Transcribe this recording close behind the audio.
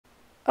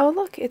Oh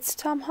look, it's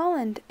Tom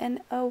Holland, and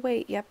oh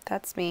wait, yep,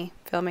 that's me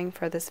filming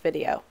for this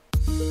video.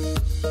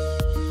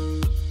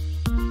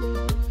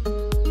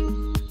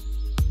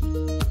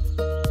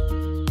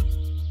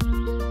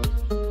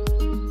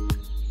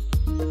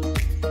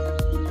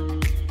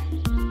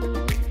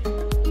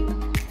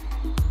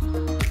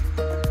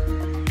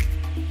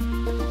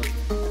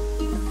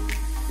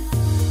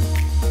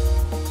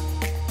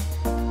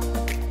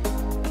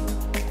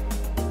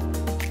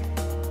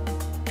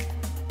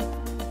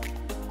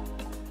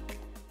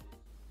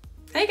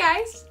 Hey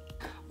guys!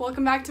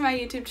 Welcome back to my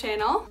YouTube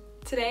channel.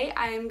 Today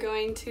I am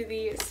going to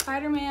the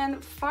Spider-Man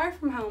Far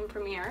From Home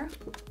premiere,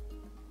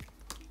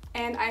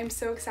 and I'm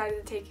so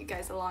excited to take you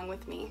guys along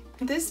with me.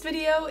 This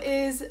video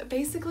is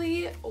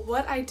basically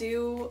what I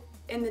do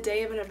in the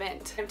day of an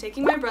event. I'm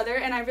taking my brother,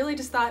 and I really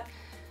just thought,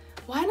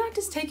 why not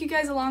just take you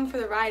guys along for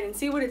the ride and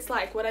see what it's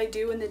like, what I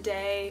do in the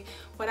day,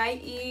 what I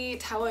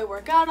eat, how I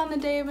work out on the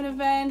day of an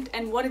event,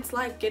 and what it's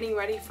like getting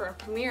ready for a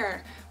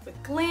premiere with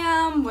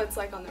glam, what it's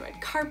like on the red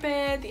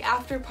carpet, the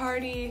after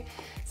party.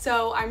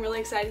 So I'm really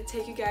excited to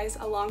take you guys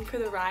along for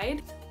the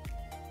ride.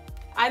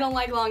 I don't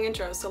like long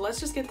intros, so let's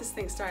just get this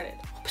thing started.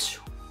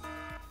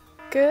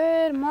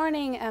 Good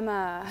morning,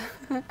 Emma.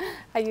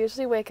 I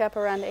usually wake up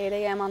around 8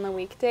 a.m. on the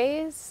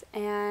weekdays,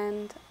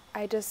 and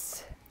I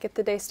just get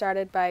the day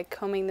started by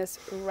combing this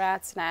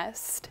rat's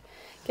nest,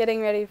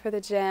 getting ready for the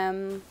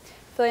gym,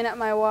 filling up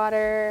my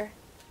water,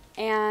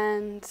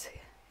 and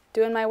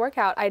doing my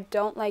workout. I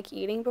don't like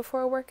eating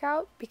before a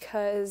workout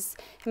because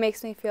it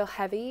makes me feel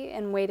heavy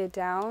and weighted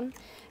down,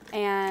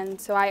 and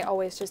so I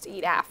always just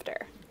eat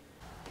after.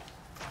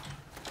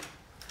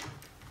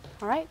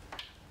 All right,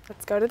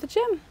 let's go to the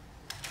gym.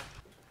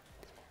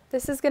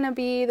 This is gonna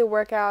be the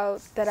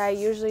workout that I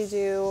usually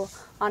do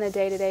on a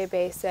day-to-day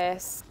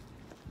basis.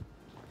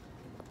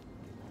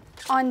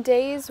 On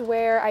days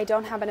where I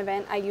don't have an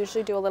event, I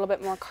usually do a little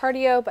bit more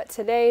cardio, but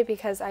today,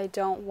 because I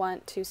don't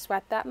want to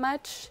sweat that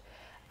much,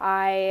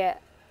 I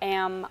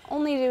am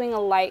only doing a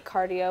light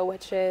cardio,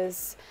 which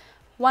is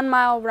 1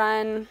 mile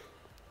run,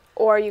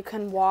 or you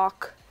can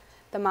walk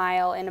the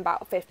mile in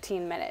about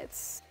 15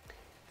 minutes.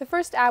 The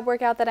first ab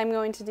workout that I'm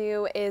going to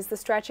do is the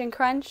stretch and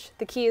crunch.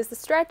 The key is the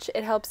stretch.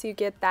 It helps you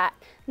get that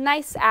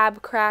nice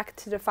ab crack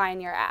to define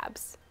your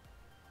abs.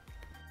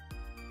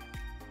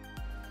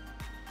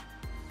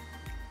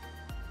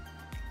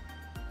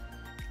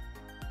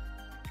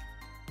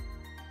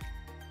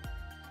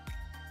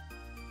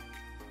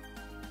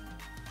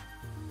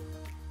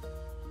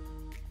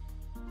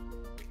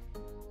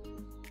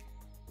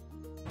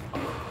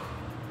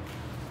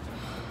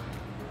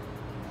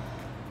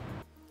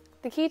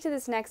 The key to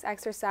this next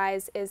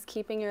exercise is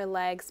keeping your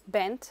legs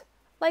bent,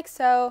 like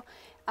so.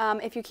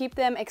 If you keep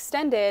them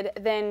extended,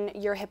 then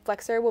your hip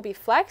flexor will be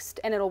flexed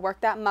and it'll work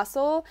that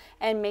muscle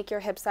and make your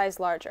hip size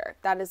larger.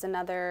 That is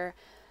another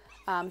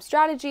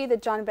strategy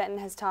that John Benton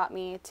has taught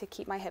me to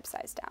keep my hip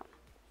size down.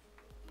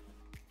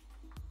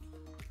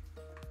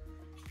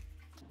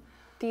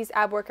 These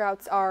ab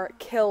workouts are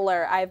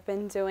killer. I've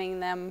been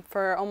doing them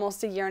for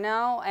almost a year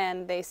now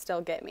and they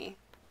still get me.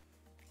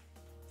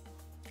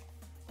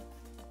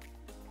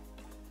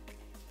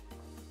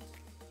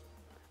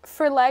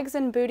 For legs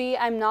and booty,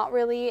 I'm not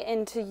really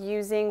into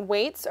using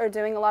weights or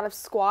doing a lot of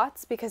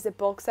squats because it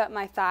bulks up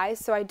my thighs,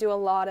 so I do a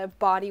lot of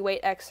body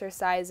weight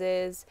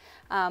exercises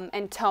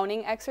and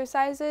toning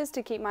exercises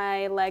to keep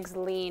my legs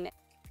lean.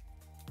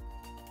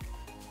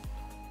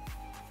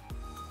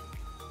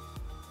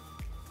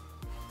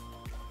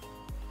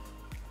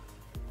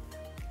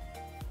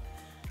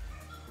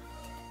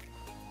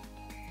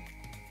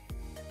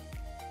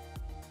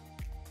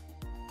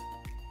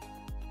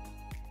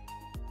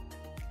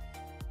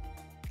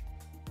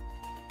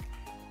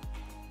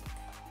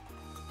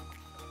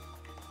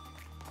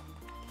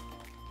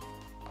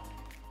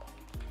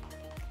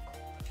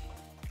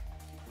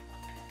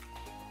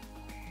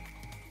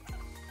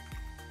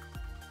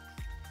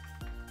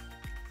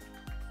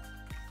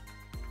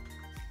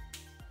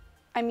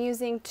 I'm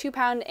using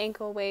 2-pound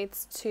ankle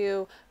weights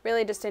to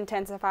really just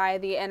intensify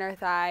the inner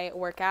thigh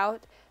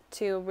workout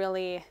to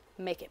really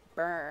make it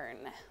burn.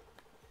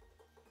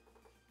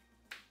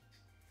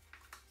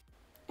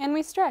 And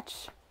we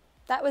stretch.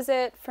 That was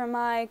it for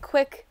my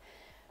quick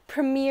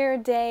premiere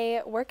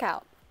day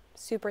workout.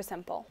 Super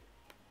simple.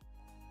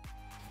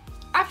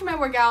 After my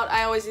workout,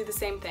 I always do the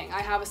same thing.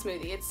 I have a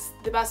smoothie. It's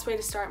the best way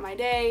to start my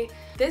day.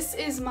 This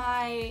is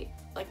my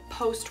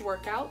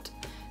post-workout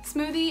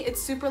smoothie.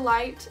 It's super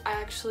light. I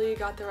actually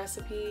got the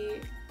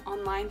recipe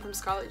online from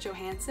Scarlett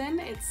Johansson.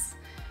 It's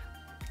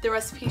the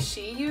recipe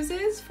she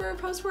uses for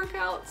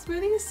post-workout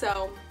smoothies,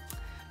 so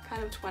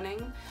kind of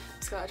twinning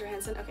Scarlett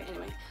Johansson. Okay,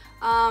 anyway,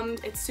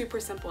 it's super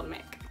simple to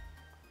make.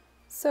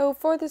 So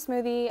for the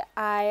smoothie,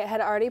 I had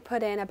already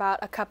put in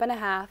about 1.5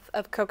 cups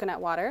of coconut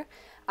water.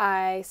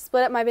 I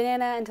split up my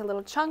banana into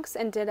little chunks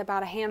and did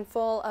about a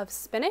handful of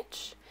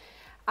spinach.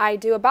 I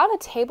do about a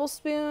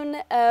tablespoon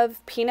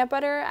of peanut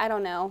butter. I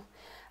don't know.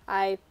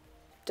 I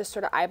just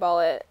sort of eyeball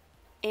it.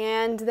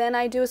 And then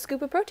I do a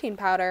scoop of protein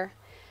powder.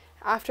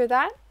 After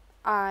that,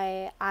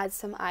 I add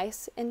some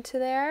ice into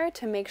there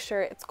to make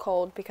sure it's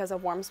cold because a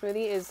warm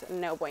smoothie is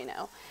no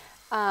bueno.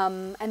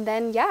 And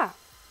then, yeah,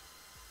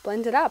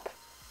 blend it up.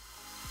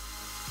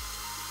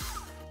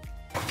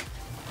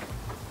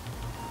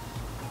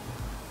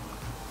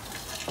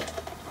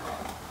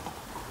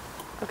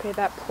 Okay,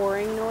 that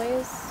pouring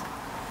noise,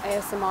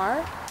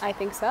 ASMR? I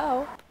think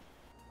so.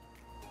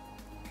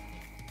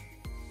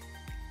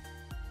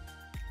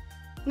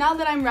 Now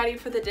that I'm ready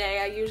for the day,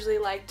 I usually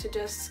like to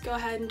just go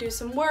ahead and do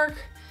some work,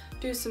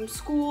 do some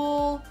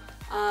school.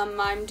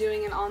 I'm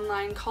doing an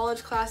online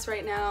college class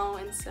right now,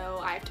 and so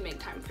I have to make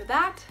time for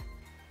that.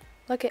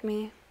 Look at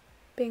me,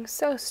 being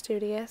so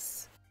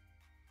studious.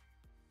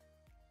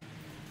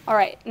 All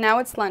right, now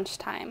it's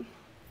lunchtime.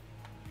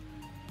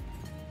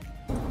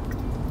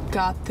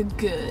 Got the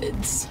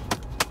goods.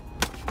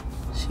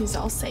 She's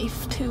all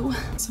safe too.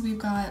 So we've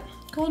got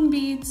golden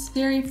beets,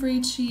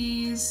 dairy-free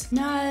cheese,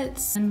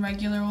 nuts, and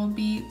regular old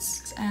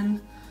beets, and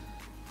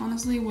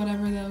honestly,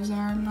 whatever those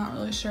are, I'm not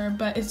really sure,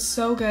 but it's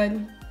so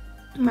good.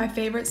 My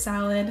favorite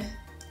salad,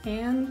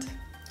 and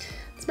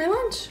it's my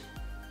lunch.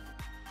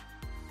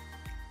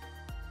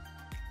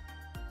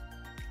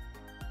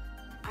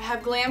 I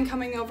have Glam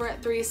coming over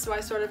at 3, so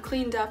I sort of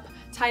cleaned up,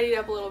 tidied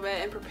up a little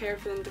bit, and prepared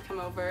for them to come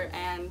over,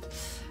 and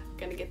I'm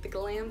gonna get the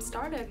Glam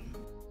started.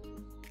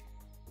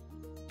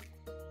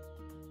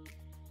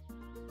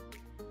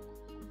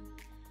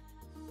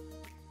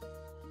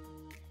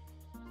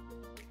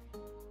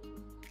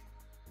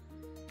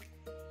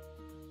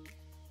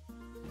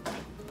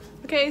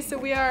 Okay, so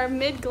we are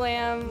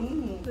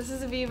mid-glam. This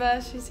is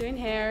Aviva, she's doing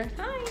hair.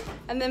 Hi.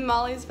 And then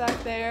Molly's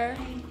back there.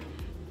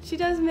 She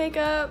does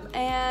makeup,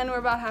 and we're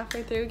about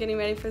halfway through getting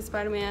ready for the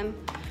Spider-Man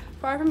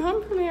Far From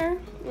Home premiere.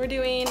 We're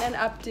doing an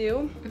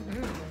updo.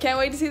 Can't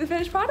wait to see the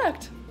finished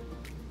product.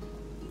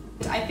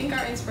 I think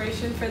our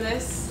inspiration for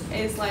this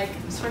is like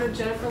sort of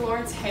Jennifer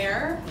Lawrence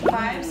hair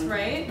vibes,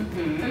 right,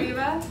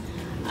 Aviva?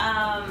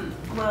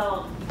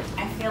 Well,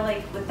 I feel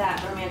like with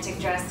that romantic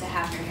dress to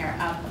have your hair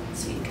up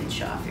so you can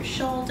show off your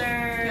shoulders.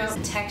 Yep.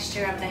 The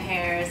texture of the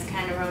hair is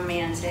kind of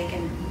romantic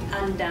and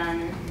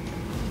undone.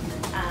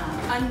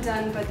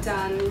 Undone but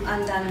done.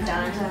 Undone,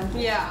 done.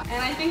 Yeah,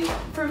 and I think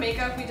for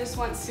makeup we just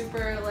want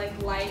super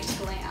like light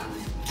glam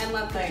and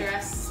let the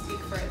dress speak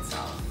for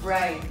itself.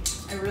 Right.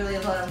 I really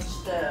loved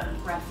the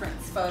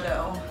reference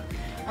photo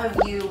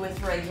of you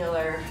with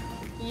regular,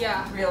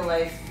 real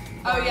life.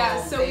 Oh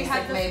yeah, so we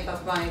had the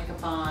makeup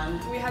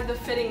on. We had the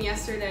fitting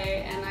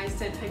yesterday, and I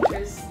sent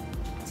pictures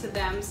to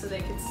them so they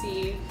could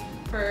see,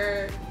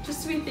 for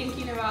just to be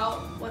thinking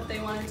about what they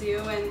want to do.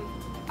 And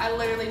I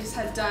literally just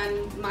had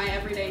done my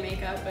everyday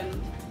makeup,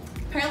 and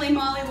apparently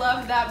Molly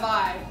loved that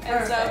vibe,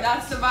 and so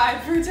that's the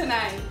vibe for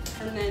tonight.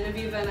 And then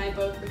Aviva and I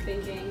both were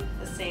thinking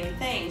The same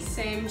thing.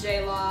 same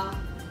J-Law,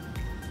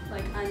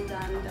 like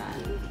undone,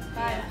 done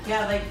vibe.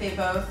 Yeah, like they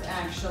both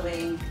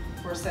actually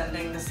were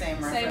sending the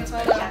same reference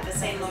photo. At the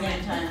same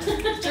moment.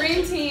 time.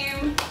 Dream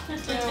team.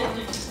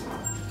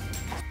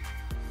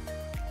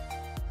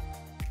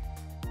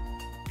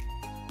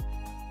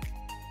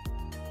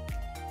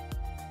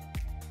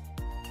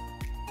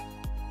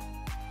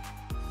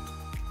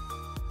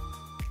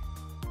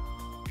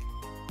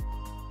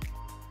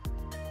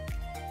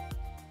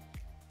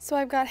 So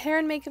I've got hair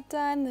and makeup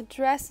done, the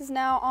dress is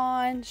now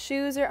on,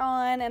 shoes are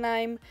on, and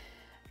I'm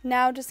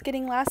now just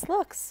getting last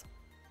looks.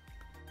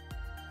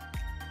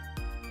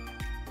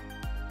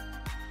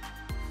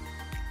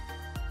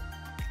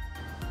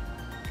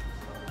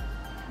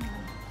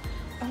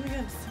 Oh my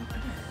god, so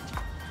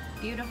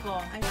good.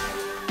 Beautiful.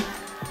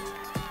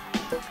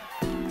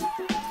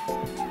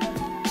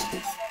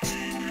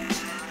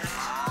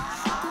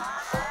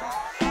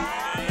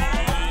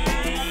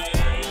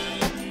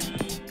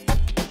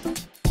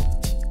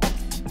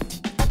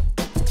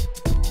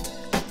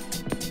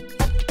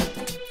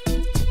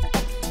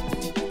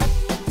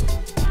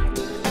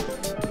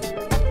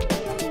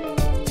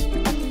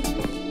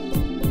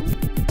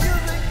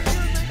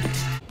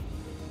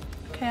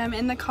 I'm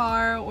in the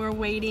car, we're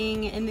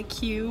waiting in the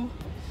queue.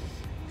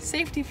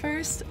 Safety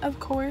first, of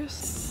course.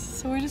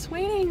 So we're just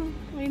waiting.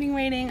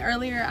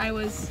 Earlier I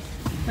was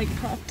like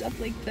propped up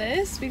like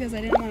this because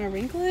I didn't want to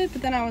wrinkle it,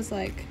 but then I was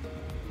like,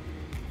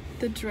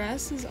 the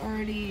dress is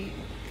already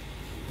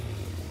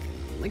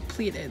like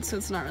pleated, so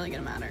it's not really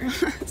gonna matter.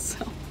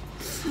 So,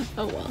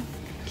 oh well.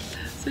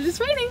 So just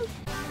waiting.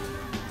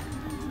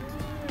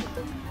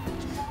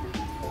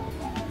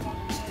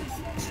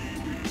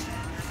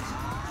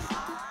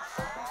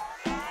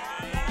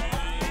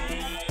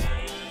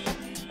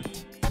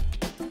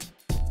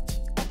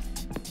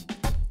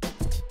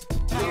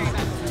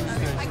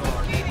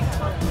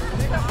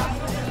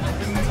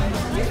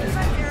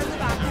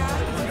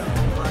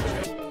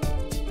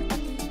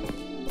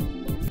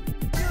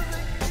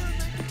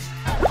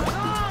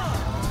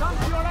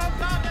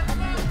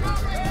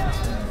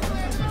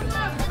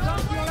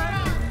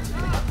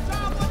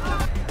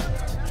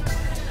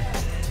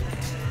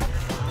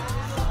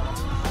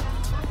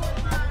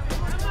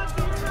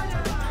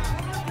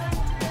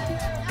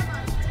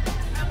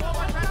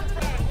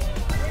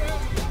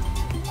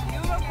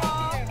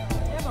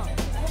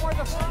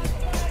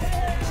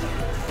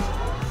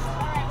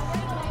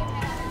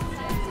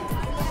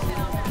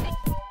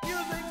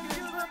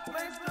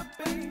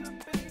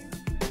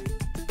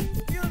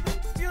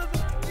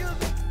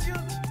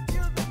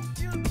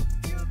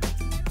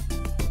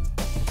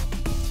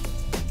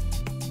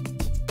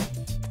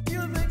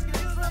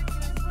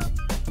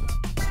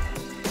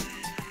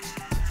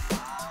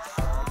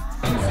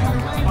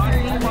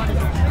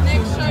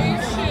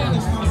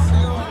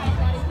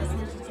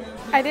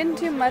 I didn't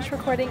do much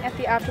recording at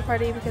the after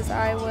party because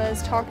I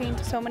was talking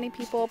to so many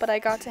people, but I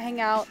got to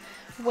hang out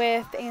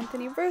with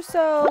Anthony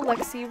Russo,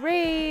 Lexi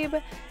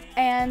Rabe,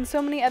 and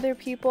so many other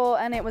people,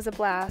 and it was a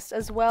blast,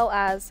 as well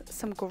as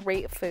some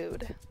great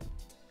food.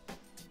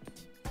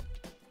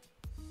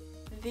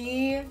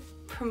 The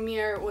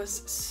premiere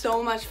was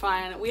so much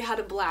fun. We had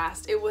a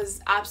blast. It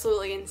was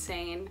absolutely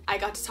insane. I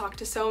got to talk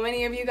to so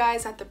many of you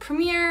guys at the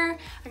premiere.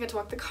 I got to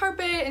walk the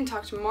carpet and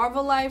talk to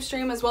Marvel live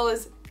stream, as well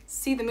as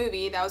see the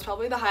movie. That was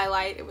probably the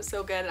highlight. It was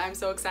so good. I'm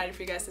so excited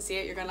for you guys to see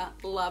it. You're gonna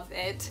love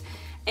it.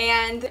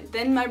 And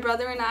then my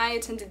brother and I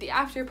attended the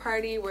after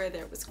party where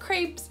there was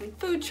crepes and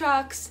food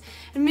trucks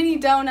and mini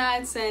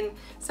donuts and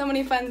so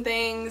many fun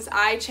things.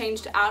 I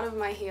changed out of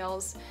my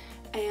heels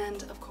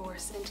and of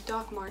course into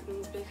Doc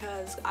Martens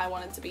because I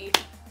wanted to be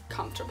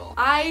comfortable.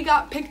 I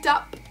got picked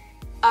up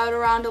at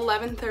around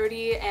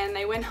 11:30 and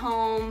I went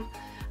home.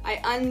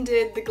 I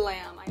undid the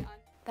glam.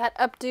 That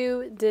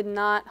updo did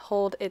not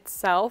hold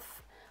itself.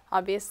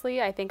 Obviously,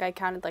 I think I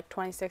counted like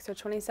 26 or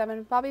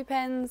 27 bobby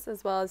pins,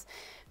 as well as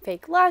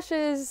fake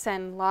lashes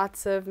and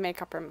lots of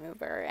makeup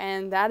remover.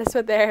 And that is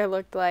what their hair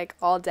looked like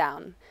all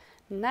down.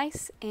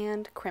 Nice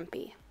and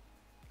crimpy.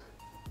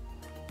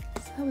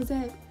 So that was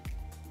it.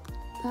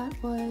 That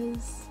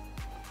was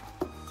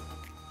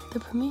the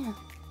premiere.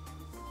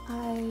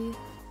 I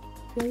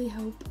really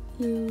hope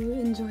you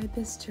enjoyed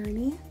this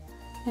journey,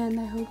 and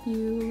I hope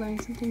you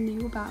learned something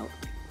new about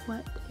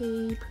what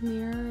a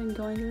premiere and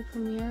going to a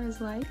premiere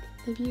is like.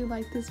 If you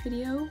liked this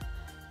video,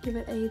 give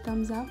it a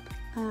thumbs up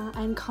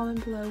and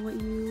comment below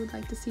what you would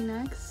like to see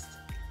next.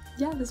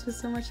 Yeah, this was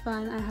so much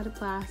fun. I had a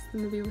blast. The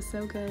movie was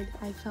so good.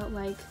 I felt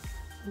like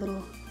a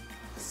little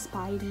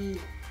Spidey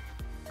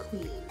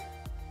queen.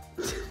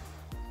 Good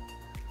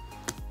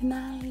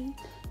night.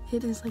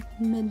 It is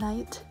like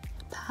midnight,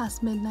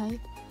 past midnight.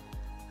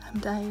 I'm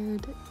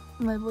tired.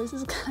 My voice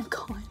is kind of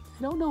gone.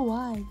 I don't know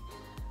why.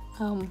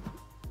 But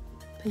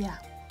yeah.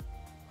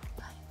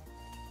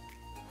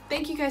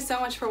 Thank you guys so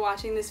much for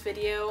watching this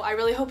video. I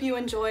really hope you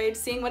enjoyed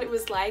seeing what it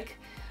was like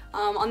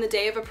on the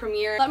day of a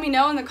premiere. Let me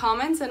know in the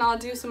comments and I'll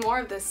do some more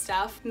of this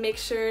stuff. Make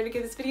sure to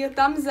give this video a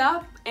thumbs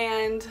up,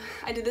 and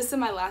I did this in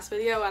my last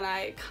video and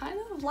I kind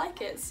of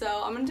like it,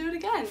 so I'm gonna do it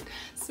again.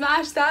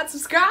 Smash that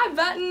subscribe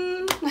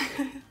button!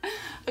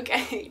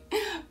 Okay,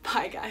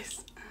 bye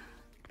guys.